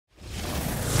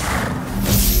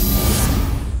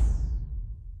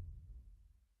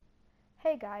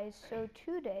Hey guys, so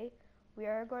today we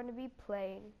are going to be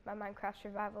playing my Minecraft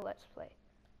Survival Let's Play.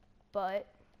 But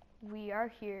we are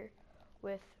here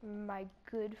with my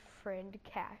good friend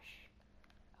Cash.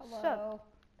 Hello.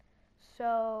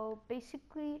 So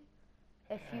basically,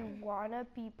 if you want to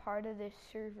be part of this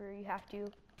server, you have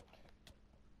to...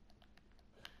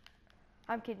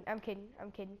 I'm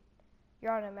kidding.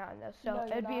 You're on a mountain though, so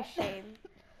No, it'd be a shame.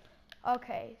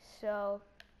 Okay, so...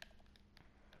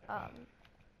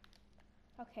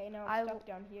 Okay, now I'm stuck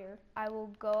down here. I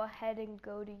will go ahead and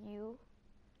go to you.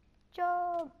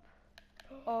 Jump!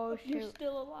 Oh shoot! You're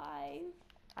still alive.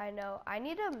 I know. I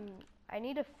need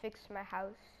to fix my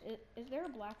house. Is there a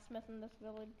blacksmith in this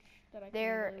village that I can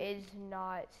There loot? is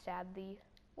not, sadly.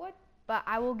 What? But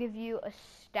I will give you a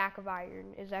stack of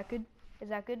iron. Is that good? Is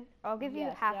that good? I'll give you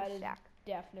half a stack.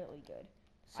 Definitely good.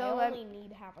 So I only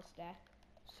need half a stack.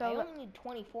 So I only need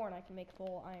 24 and I can make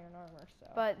full iron armor, so.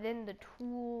 But then the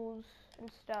tools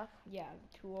and stuff. Yeah,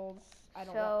 the tools. I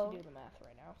don't want to do the math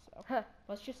right now, so.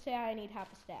 Let's just say I need half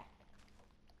a stack.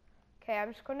 Okay,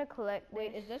 I'm just gonna collect.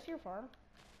 Wait, is this your farm?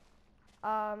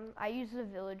 I use the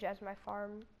village as my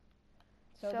farm.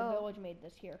 So the village made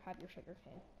this here. Have your sugar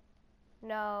cane.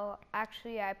 No,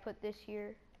 actually I put this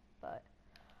here, but.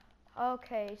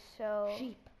 Okay, so.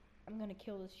 Sheep. I'm gonna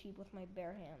kill this sheep with my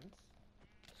bare hands.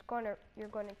 You're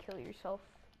gonna kill yourself.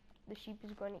 The sheep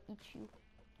is going to eat you.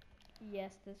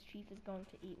 Yes, this sheep is going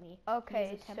to eat me.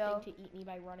 Okay, He's attempting to eat me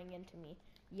by running into me.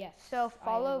 Yes. So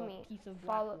follow me. Piece of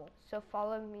black wool. So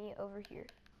follow me over here.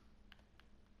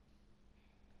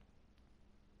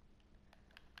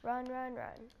 Run, run,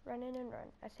 run, run in and run.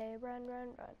 I say run, run,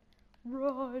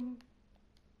 run,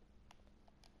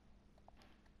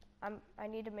 run. I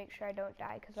need to make sure I don't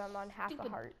die because I'm on half a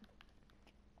heart.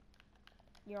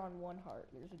 You're on 1 heart.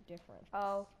 There's a difference.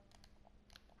 Oh,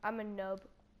 I'm a nub.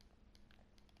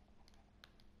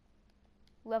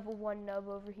 Level 1 nub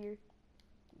over here.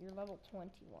 You're level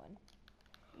 21.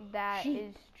 That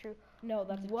is true. No,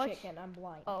 that's a chicken. I'm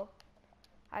blind. Oh,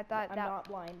 I thought I'm not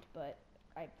blind, but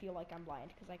I feel like I'm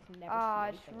blind because I can never see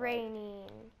anything. It's raining.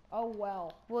 Oh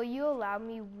well. Will you allow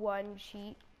me 1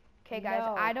 cheat? Okay, guys,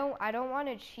 no. I don't want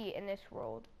to cheat in this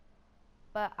world,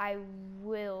 but I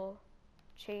will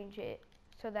change it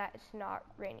so that it's not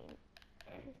raining.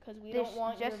 Because we don't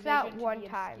want just your that vision one to be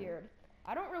time. obscured.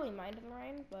 I don't really mind the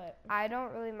rain, but I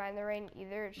don't really mind the rain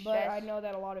either. But I know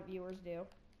that a lot of viewers do.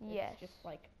 Yes. It's just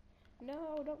like,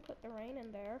 no, don't put the rain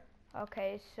in there.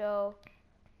 Okay, so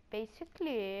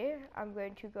basically, I'm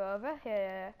going to go over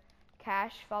here.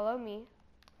 Cash, follow me.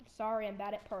 Sorry, I'm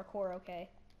bad at parkour. Okay.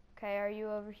 Okay, are you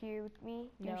over here with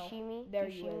me? No. You see me? There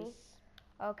you you see is. me?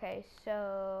 Okay,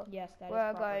 so yes,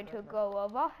 we're going to go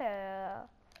over here.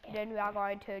 Then we are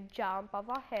going to jump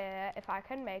over here if I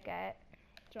can make it.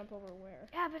 Jump over where?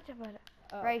 Yeah,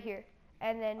 but right here.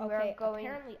 And then we're going.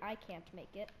 Apparently, I can't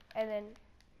make it. And then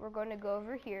we're going to go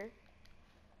over here.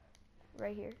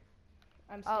 Right here.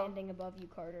 I'm standing above you,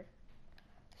 Carter.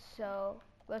 So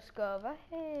let's go over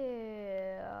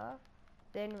here.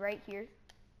 Then right here.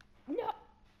 No.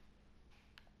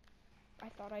 I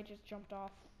thought I just jumped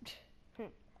off.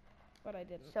 But I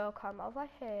didn't. So come over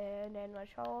here, and then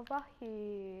let's go over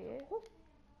here.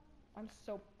 I'm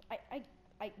so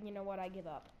I you know what, I give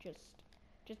up.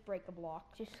 Just break a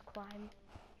block. Just climb.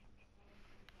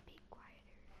 Be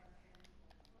quieter.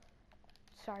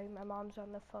 Sorry, my mom's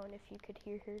on the phone if you could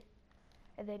hear her.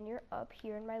 And then you're up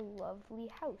here in my lovely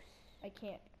house. I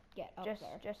can't get up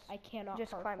there. I cannot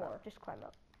just parkour. climb up. Just climb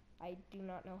up. I do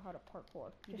not know how to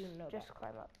parkour. You do know that. Just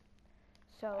climb up.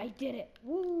 So I did it.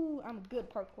 Woo! I'm a good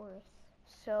parkourist.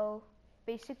 So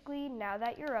basically, now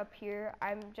that you're up here,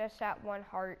 I'm just at 1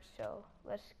 heart. So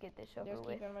let's get this over with.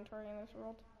 There's keep inventory in this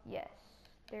world? Yes,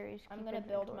 there is. I'm gonna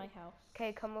build my house.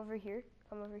 Okay, come over here.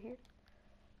 Come over here.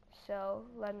 So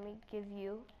let me give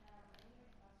you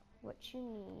what you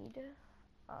need.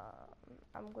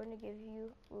 I'm going to give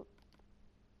you.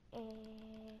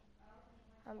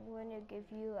 I'm going to give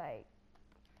you like.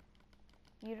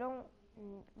 You don't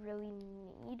really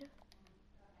need.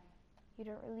 You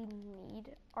don't really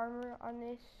need armor on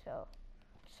this, so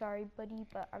sorry, buddy,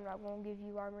 but I'm not going to give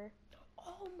you armor.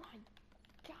 Oh my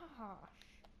gosh.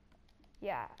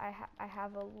 Yeah, I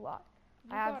have a lot.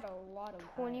 I have a lot of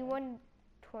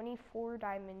 24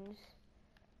 diamonds.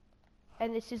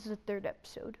 And this is the 3rd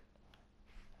episode.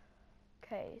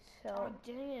 Okay, so. Oh,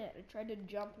 dang it. I tried to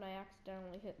jump and I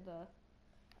accidentally hit the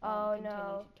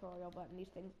no. tutorial button.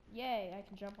 These things. Yay, I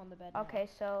can jump on the bed now. Okay,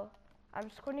 so I'm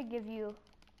just going to give you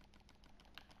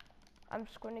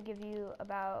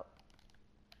about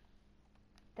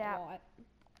that. A lot.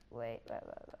 Wait.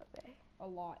 A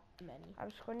lot. Many. I'm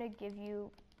just going to give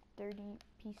you 30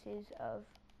 pieces of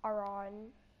iron.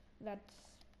 That's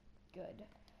good.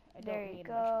 I There don't you need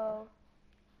much more. go.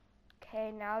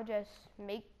 Okay, now just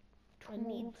make I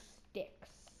need tools. sticks.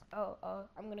 Oh,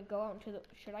 I'm gonna go out into the.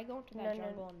 Should I go into that No.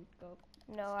 jungle and go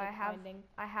no, stick finding?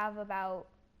 I have about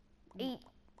Mm.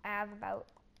 I have about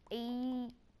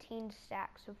 18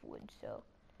 stacks of wood, so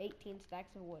 18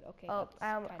 stacks of wood. Okay, Oh, that's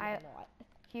kind of a lot.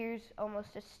 here's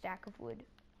almost a stack of wood.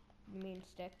 You mean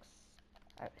sticks?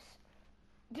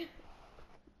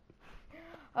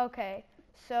 Okay,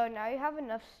 so now you have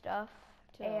enough stuff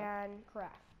To and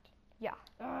craft. yeah.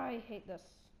 I hate this.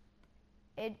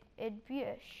 It'd be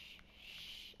a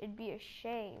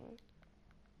shame.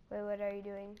 Wait, what are you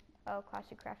doing? Oh,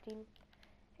 classic crafting.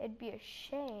 It'd be a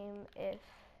shame if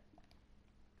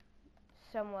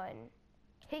someone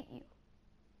hit you.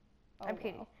 Oh, I'm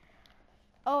kidding. wow.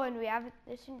 Oh, and we have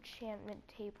this enchantment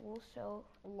table, so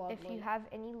Lovely. if you have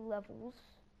any levels,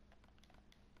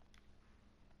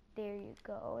 there you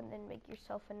go, and then make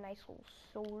yourself a nice little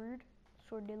sword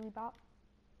dilly bop.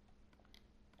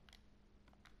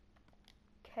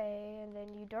 Okay, and then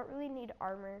you don't really need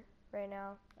armor right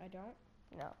now. I don't?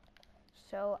 No.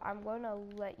 So I'm going to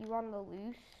let you on the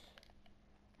loose.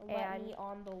 Let me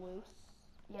on the loose?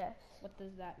 Yes. What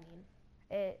does that mean?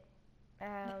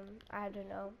 I don't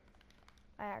know.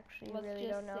 I actually Let's really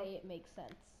just don't know. say it makes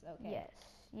sense. Okay.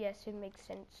 Yes, it makes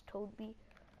sense totally.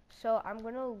 So I'm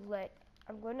gonna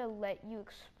let you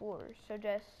explore. So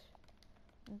just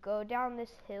go down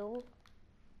this hill.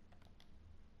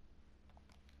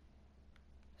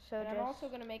 So And I'm also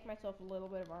gonna make myself a little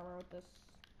bit of armor with this.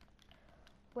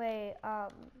 Wait,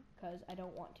 because I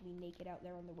don't want to be naked out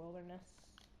there in the wilderness.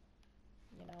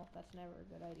 You know, that's never a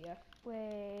good idea.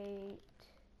 wait.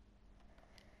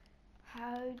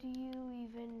 How do you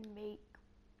even make...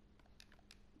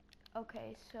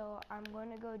 Okay, so I'm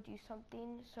gonna go do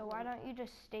something. So why don't you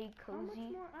just stay cozy? How much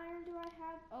more iron do I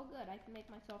have? Oh good, I can make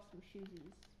myself some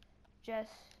shoesies. Just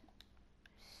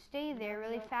stay there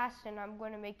really fast and I'm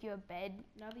gonna make you a bed.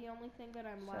 Now the only thing that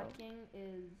I'm lacking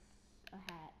is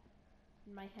a hat.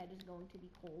 My head is going to be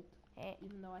cold.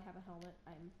 Even though I have a helmet,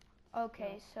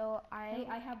 Okay, so Hey,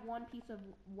 I have one piece of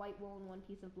white wool and one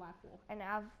piece of black wool. And I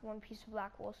have one piece of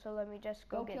black wool, so let me just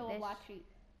go get kill this. a black sheep.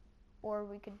 Or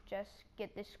we could just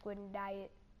get this squid and dye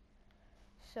it.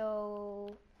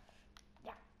 So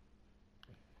yeah.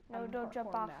 No, don't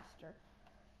jump off. Master.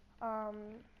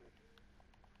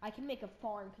 I can make a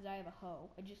farm because I have a hoe.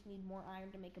 I just need more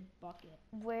iron to make a bucket.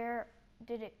 Where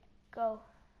did it go?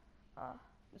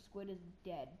 The squid is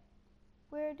dead.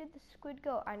 Where did the squid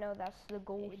go? I know that's the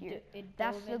goal here.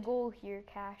 That's the goal here,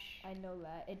 Cash. I know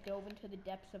that. It dove into the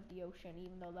depths of the ocean,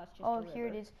 even though that's just a river. Here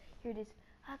it is. Here it is.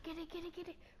 Get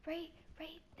it. Right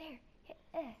there.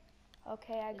 Yeah.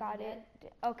 Okay, I got it.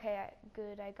 Okay,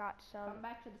 good. I got some. Come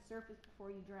back to the surface before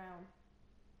you drown.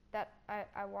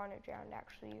 I want to drown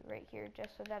actually right here,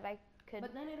 just so that I could.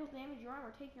 But then it'll damage your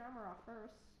armor. Take your armor off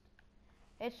first.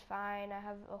 It's fine. I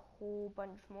have a whole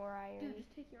bunch more iron. Dude,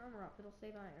 just take your armor off. It'll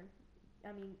save iron.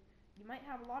 I mean, you might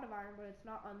have a lot of iron, but it's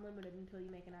not unlimited until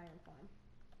you make an iron farm.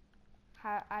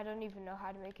 I don't even know how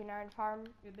to make an iron farm.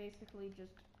 It basically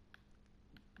just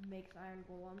makes iron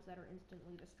golems that are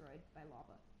instantly destroyed by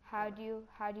lava. How do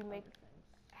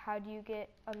you get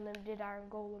unlimited iron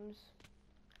golems?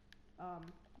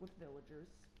 With villagers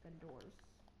and doors.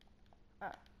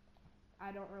 I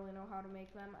don't really know how to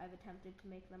make them. I've attempted to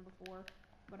make them before,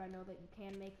 but I know that you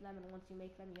can make them, and once you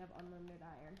make them, you have unlimited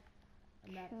iron.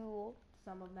 And Cool.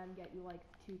 Some of them get you like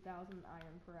 2,000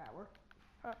 iron per hour.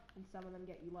 And some of them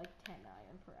get you like 10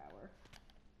 iron per hour.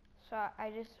 So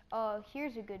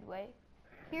here's a good way.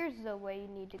 Here's the way you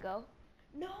need to go.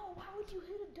 No, why would you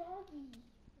hit a doggy?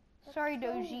 That's Sorry, so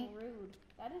Doji. rude.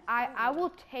 That is I will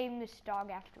tame this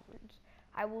dog afterwards.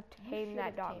 I will tame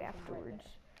that dog tamed him afterwards.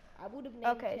 I would have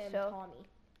named him so Tommy.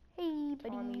 Hey, buddy.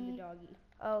 Tommy the doggy.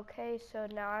 Okay, so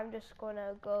now I'm just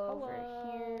gonna go over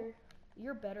here.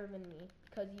 You're better than me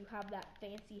because you have that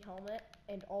fancy helmet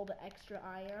and all the extra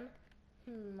iron.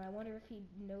 I wonder if he'd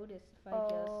notice if I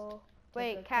just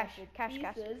wait, Cash.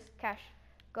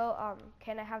 Go.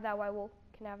 Can I have that white wool?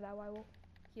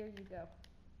 Here you go.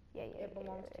 Yeah. It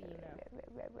belongs to you now.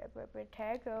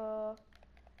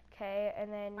 Okay,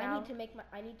 and then now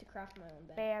I need to craft my own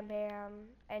bed. Bam.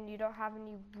 And you don't have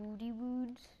any woody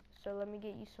woods, so let me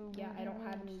get you some woody I don't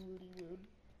woods. have any woody wood.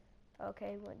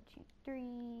 Okay, 1, 2,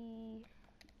 3.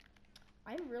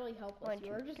 I'm really helpless.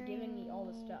 You're just giving me all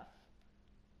the stuff.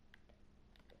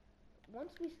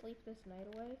 Once we sleep this night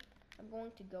away, I'm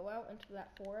going to go out into that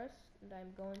forest and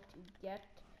I'm going to get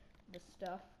the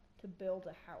stuff to build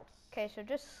a house. Okay, so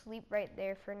just sleep right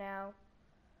there for now.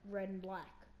 Red and black.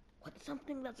 What's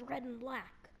something that's red and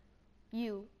black?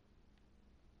 You.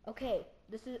 Okay,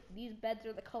 these beds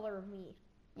are the color of me.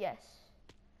 Yes.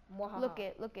 Mwahaha. Look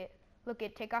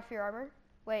it. Take off your armor.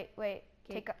 Wait.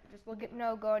 Just look at.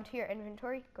 No, go into your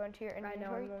inventory. Go into your inventory. I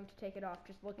know. I'm going to take it off.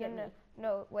 Just look at me.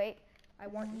 No, wait. I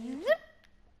want you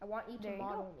to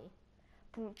model me.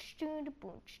 360.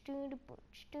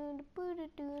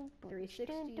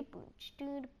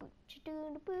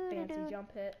 Fancy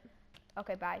jump hit.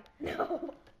 Okay, bye.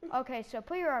 No. Okay, so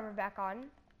put your armor back on.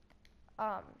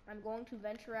 I'm going to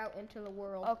venture out into the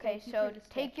world. Okay, so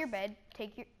take your bed.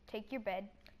 Take your bed.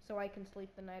 So I can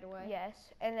sleep the night away.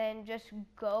 Yes, and then just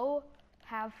go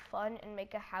have fun and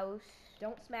make a house.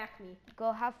 Don't smack me.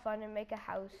 Go have fun and make a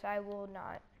house. I will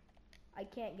not. I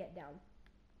can't get down.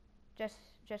 Just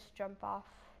jump off.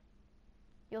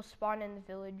 You'll spawn in the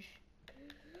village.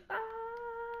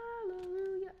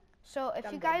 Hallelujah. So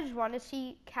if you guys want to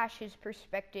see Cash's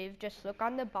perspective, just look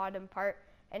on the bottom part.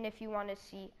 And if you want to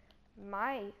see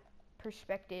my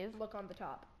perspective, look on the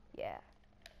top. Yeah.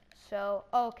 So,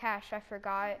 Cash, I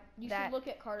forgot you should look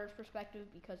at Carter's perspective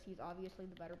because he's obviously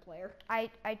the better player. I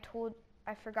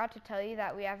forgot to tell you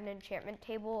that we have an enchantment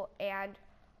table and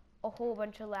a whole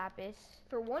bunch of lapis.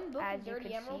 For one book of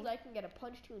 30 emeralds, I can get a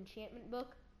punch to enchantment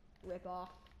book. Rip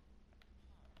off.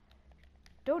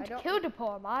 Don't kill the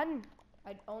poor man.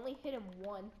 I'd only hit him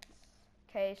once.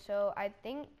 Okay, so I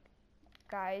think,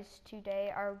 guys,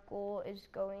 today our goal is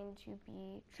going to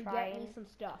be to get me some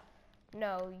stuff.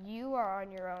 No, you are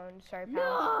on your own. Sorry, pal.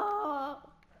 No!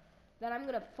 Then I'm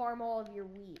gonna farm all of your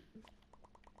wheat.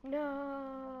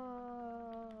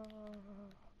 No.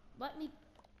 Let me.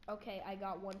 Okay, I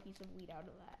got one piece of wheat out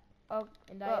of that. Oh,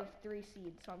 and I have 3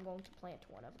 seeds, so I'm going to plant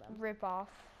one of them. Rip off.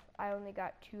 I only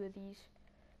got 2 of these.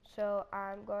 So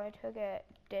I'm going to get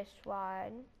this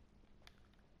one.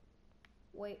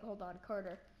 Wait, hold on,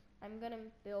 Carter. I'm gonna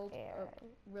build a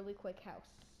really quick house.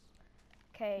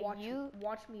 Okay,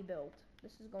 watch me build.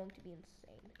 This is going to be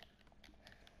insane.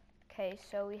 Okay,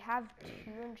 so we have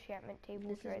 2 enchantment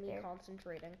tables right there. This is me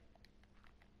concentrating.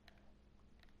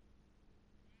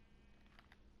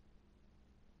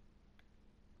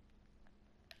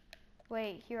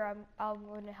 Wait, here, I'm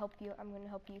gonna help you. I'm gonna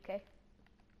help you, okay?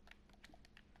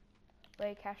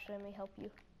 Wait, Cash, let me help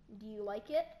you. Do you like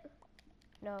it?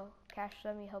 No, Cash,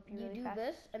 let me help you really fast. You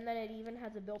do this, and then it even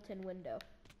has a built-in window.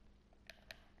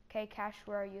 Okay, Cash,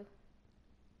 where are you?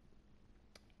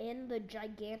 In the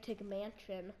gigantic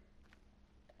mansion.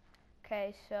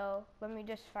 Okay, so let me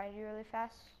just find you really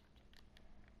fast.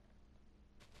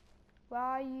 Where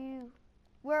are you?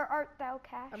 Where art thou,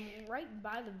 Cash? I'm right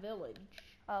by the village.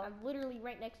 Oh. I'm literally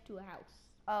right next to a house.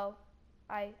 Oh,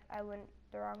 I went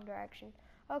the wrong direction.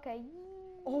 Okay.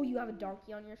 Oh, you have a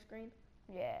donkey on your screen?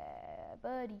 Yeah,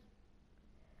 buddy.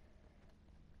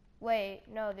 Wait,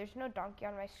 no, there's no donkey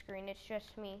on my screen. It's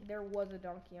just me. There was a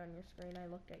donkey on your screen. I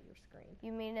looked at your screen.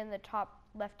 You mean in the top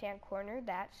left-hand corner?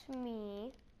 That's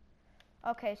me.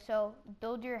 Okay, so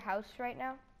build your house right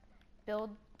now.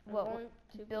 Build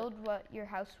what your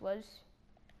house was.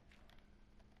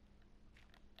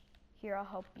 Here, I'll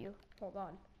help you. Hold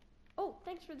on. Oh,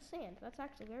 thanks for the sand. That's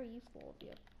actually very useful of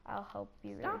you. I'll help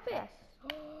you really fast.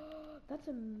 Stop it! That's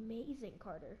amazing,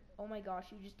 Carter. Oh my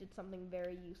gosh, you just did something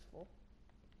very useful.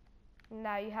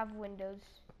 Now you have windows.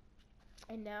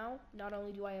 And now, not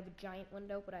only do I have a giant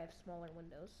window, but I have smaller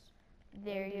windows.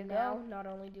 There you go. Now, not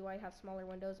only do I have smaller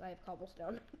windows, I have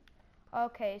cobblestone.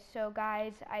 Okay, so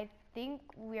guys, I think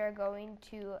we are going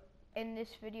to end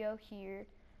this video here.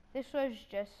 This was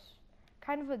just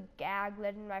kind of a gag,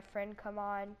 letting my friend come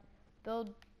on,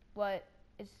 build what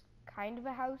is kind of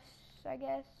a house, I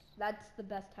guess. That's the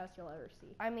best house you'll ever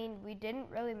see. I mean, we didn't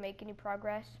really make any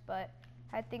progress, but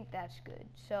I think that's good.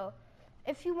 So,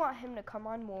 if you want him to come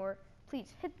on more,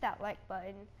 please hit that like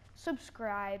button,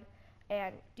 subscribe,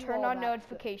 and turn on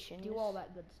notifications. Do all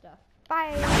that good stuff.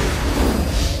 Bye!